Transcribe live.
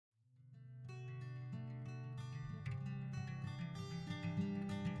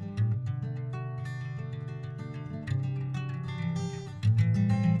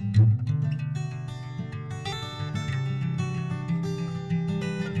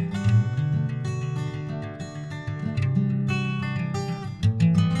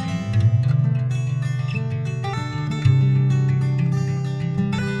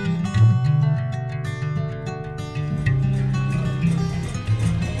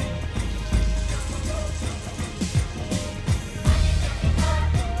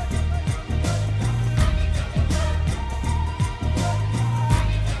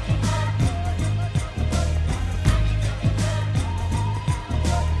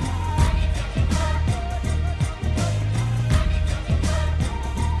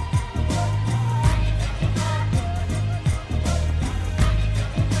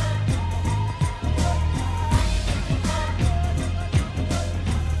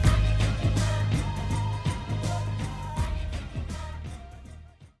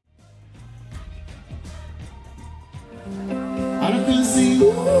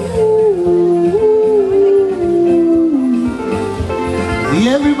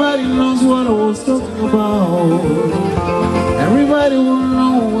Everybody knows what I was talking about. Everybody will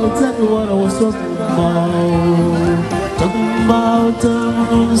know exactly what I was talking about. Talking about diamond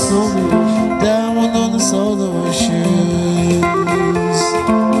on the soles of my shoes. Diamond on the soles of my shoes.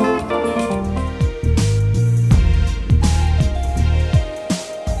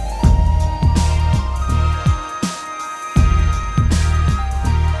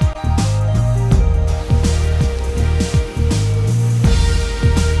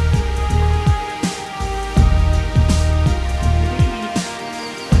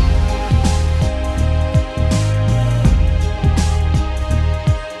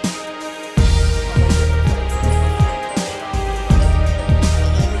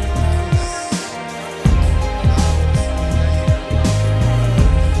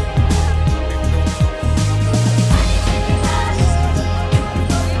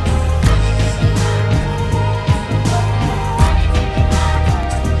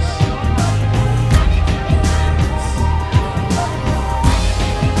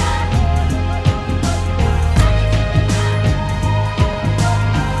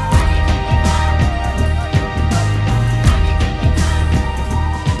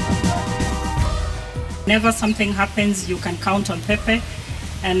 Whenever something happens, you can count on Pepe.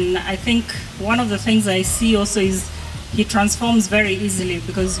 And I think one of the things I see also is he transforms very easily,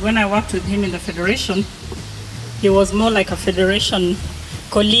 because when I worked with him in the Federation, he was more like a Federation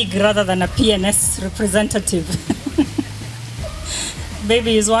colleague rather than a PNS representative.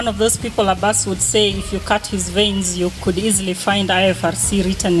 Maybe he's one of those people Abbas would say if you cut his veins, you could easily find IFRC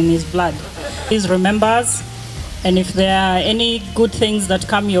written in his blood. Please remember us. And if there are any good things that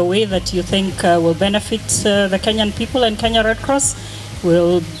come your way that you think will benefit the Kenyan people and Kenya Red Cross,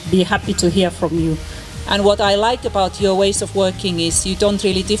 we'll be happy to hear from you. And what I like about your ways of working is you don't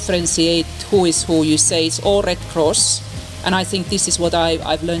really differentiate who is who. You say it's all Red Cross. And I think this is what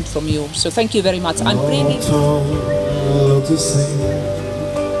I've learned from you. So thank you very much. I'm really... to sing,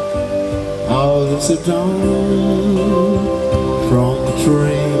 out of the dawn from the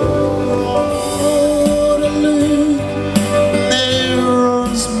train.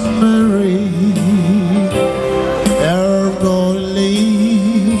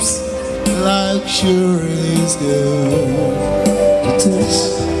 Sure is good to touch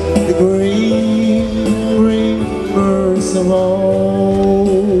the green, green birds of all.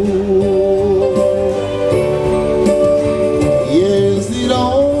 Yes, it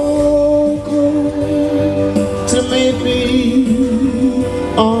all comes to make me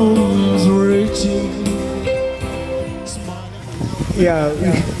arms reaching. Yeah,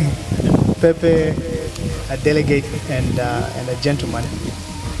 Pepe, a delegate and a gentleman.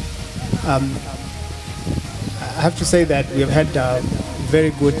 I have to say that we have had very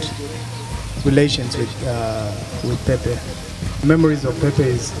good relations with Pepe. Memories of Pepe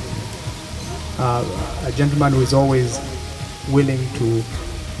is a gentleman who is always willing to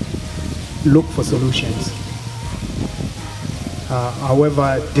look for solutions,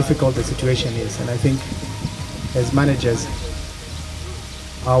 however difficult the situation is. And I think as managers,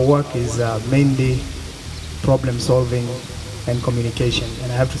 our work is mainly problem solving and communication.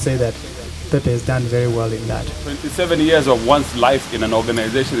 And I have to say that Pepe has done very well in that. 27 years of one's life in an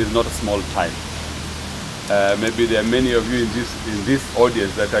organization is not a small time. Maybe there are many of you in this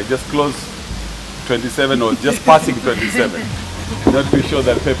audience that are just close 27 or just passing 27. Not be sure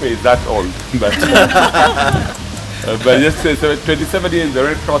that Pepe is that old, but just 27 years in the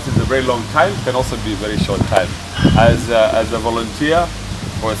Red Cross is a very long time. Can also be a very short time. As a volunteer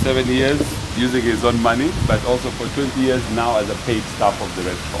for 7 years, using his own money, but also for 20 years now as a paid staff of the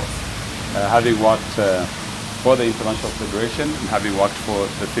Red Cross. Having worked for the International Federation and having worked for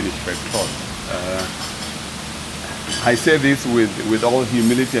the Finnish Red Cross. I say this with all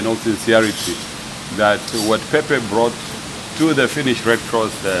humility and all sincerity, that what Pepe brought to the Finnish Red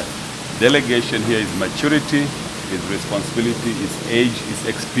Cross, the delegation here, is maturity, is responsibility, is age, is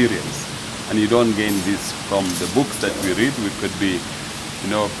experience. And you don't gain this from the books that we read. We could be, you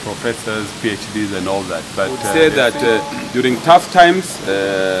know, professors, PhDs and all that. But say that during tough times,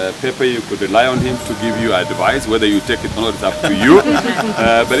 Pepe, you could rely on him to give you advice. Whether you take it or not is up to you.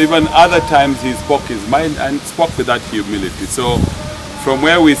 But even other times he spoke his mind and spoke with that humility. So from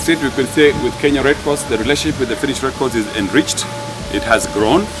where we sit, we could say with Kenya Red Cross, the relationship with the Finnish Red Cross is enriched. It has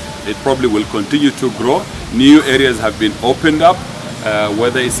grown. It probably will continue to grow. New areas have been opened up,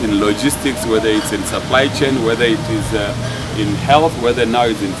 whether it's in logistics, whether it's in supply chain, whether it is in health, whether now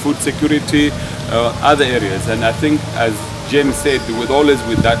it's in food security, other areas. And I think, as James said, with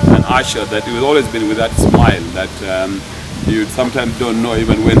that, and Asha, that it was always been with that smile that you sometimes don't know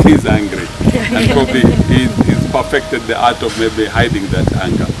even when he's angry. And probably his perfected the art of maybe hiding that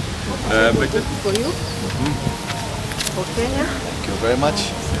anger. But For you? For Kenya? Thank you very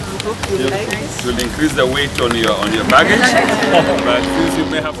much. it will increase the weight on your baggage. But since you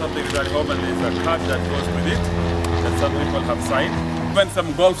may have something at home and there's a card that goes with it, that some people have signed. Even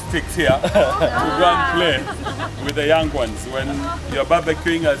some golf sticks here to go and play with the young ones when you're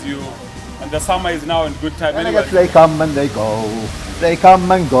barbecuing and the summer is now in good time anyway. They come and they go. They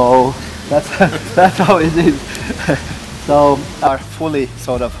come and go. That's how it is. So are fully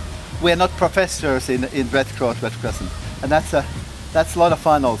sort of, we are not professors in Red Cross, Red Crescent, and that's a lot of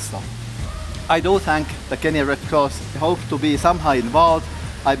fun also. I do thank the Kenya Red Cross. I hope to be somehow involved.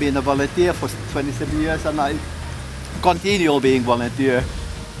 I've been a volunteer for 27 years and I continue being volunteer.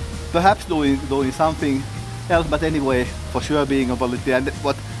 Perhaps doing something else, but anyway, for sure being a volunteer. And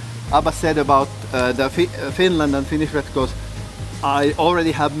what Abba said about the Finland and Finnish Red Cross, I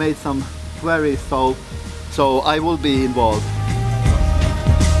already have made some queries, so I will be involved.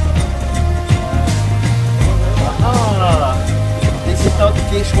 This is not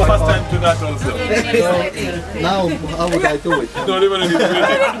fish. First time to that also. Now, how would I do it? Don't even need music.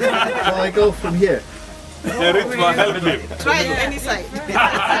 So I go from here. The ritual help him. Try any side. Until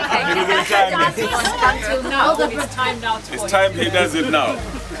now, it's time now to It's time he does it now.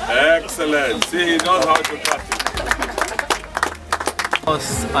 Excellent. See, he knows how to practice.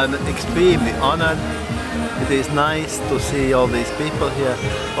 I'm extremely honored. It is nice to see all these people here,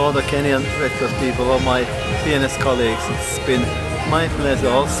 all the Kenyan Red Cross people, all my PNS colleagues. It's been my pleasure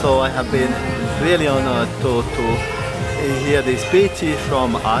also. I have been really honored to hear these speeches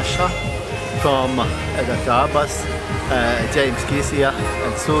from Asha, from Dr. Abbas, James Kisia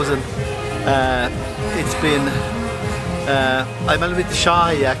and Susan. It's been, I'm a little bit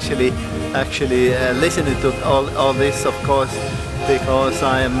shy actually listening to all this, of course, because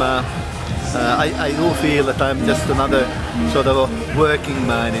I do feel that I'm just another sort of a working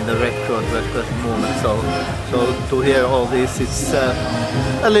man in the Red Cross movement. So to hear all this, it's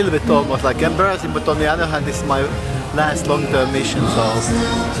a little bit almost like embarrassing, but on the other hand, this is my last long-term mission,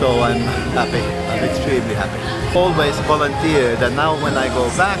 so I'm happy. I'm extremely happy. Always volunteered, and now when I go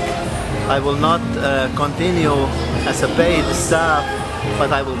back, I will not continue as a paid staff,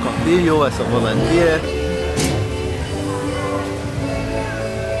 but I will continue as a volunteer.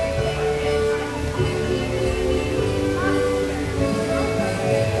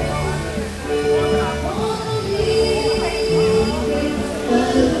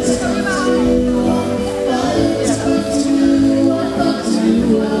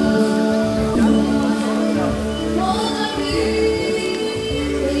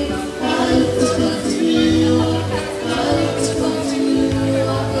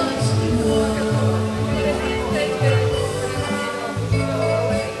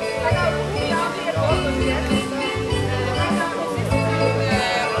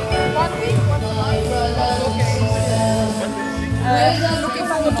 Looking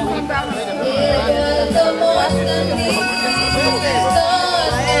forward to come back.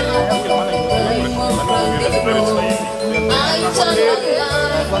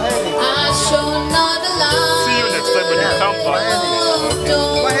 See you next time when you come back.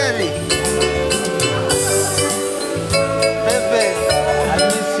 Pepe, I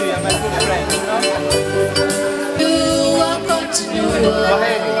miss you, you're my good friend.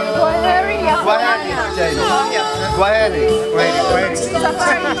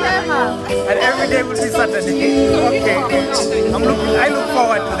 And every day will be Saturday. Okay. I look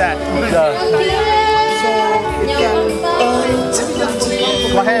forward to that.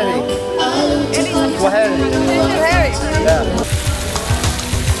 Kwaheri. Kwaheri. Yeah.